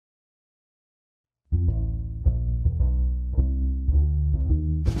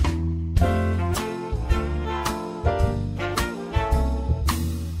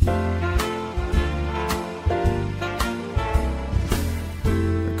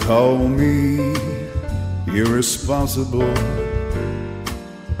Call me irresponsible,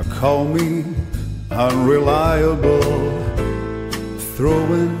 call me unreliable,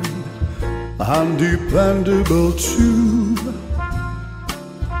 throwing undependable too.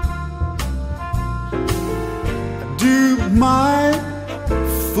 Do my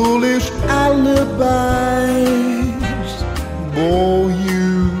foolish alibis bore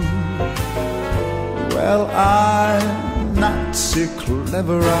you? Well, I'm not so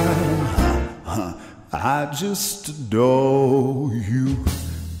clever, I just adore you.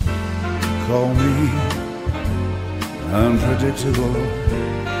 Call me unpredictable,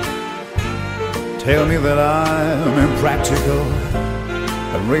 tell me that I'm impractical,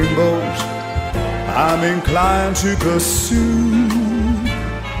 and rainbows I'm inclined to pursue.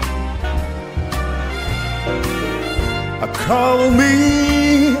 Call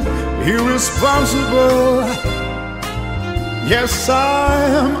me irresponsible, yes,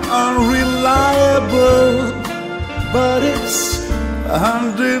 I'm unreliable, but it's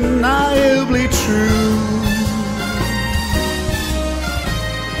undeniably true.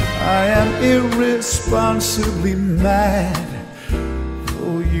 I am irresponsibly mad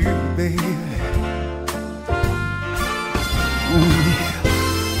for you, baby. Ooh, yeah.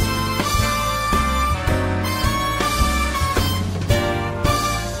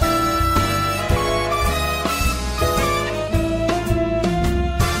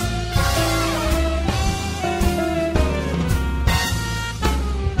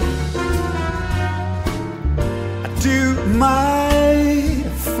 Do my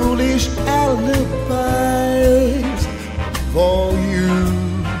foolish alibis for you?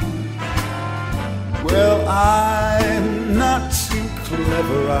 Well, I'm not too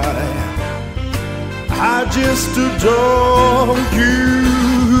clever, I just adore you.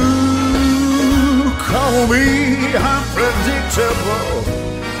 Call me unpredictable,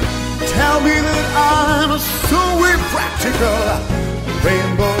 tell me that I'm so impractical,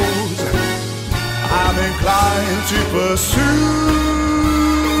 rainbows I'm inclined to pursue.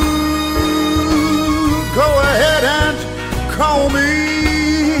 Go ahead and call me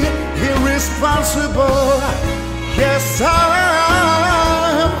irresponsible, yes,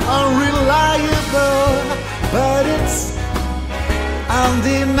 I'm unreliable, but it's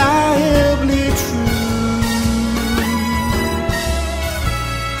undeniably true.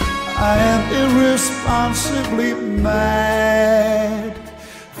 I am irresponsibly mad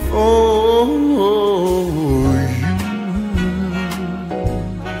for you.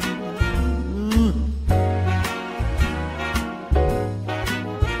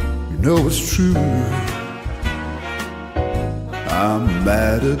 You know it's true, I'm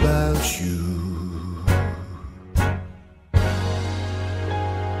mad about you.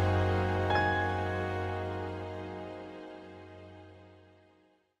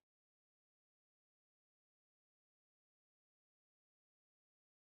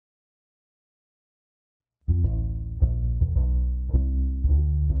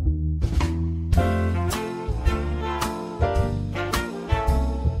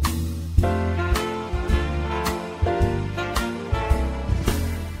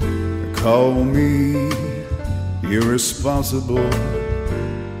 Call me irresponsible,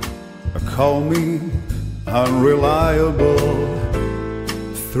 call me unreliable,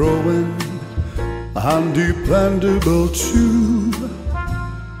 throwing undependable too.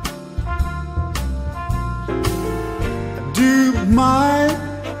 Do my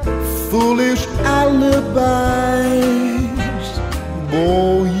foolish alibis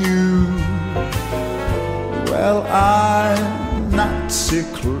bore you? Well, I'm not so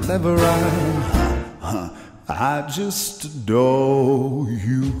clever, I just adore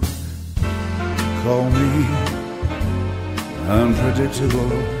you. Call me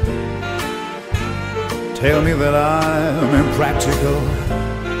unpredictable, tell me that I'm impractical,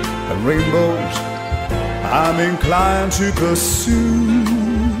 and rainbows I'm inclined to pursue.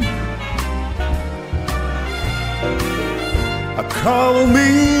 Call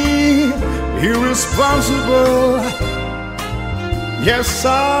me irresponsible, yes,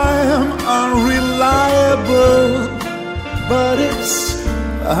 I'm unreliable, but it's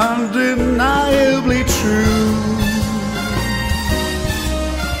undeniably true.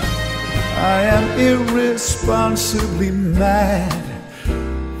 I am irresponsibly mad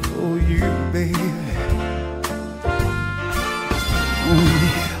for you, baby. Ooh.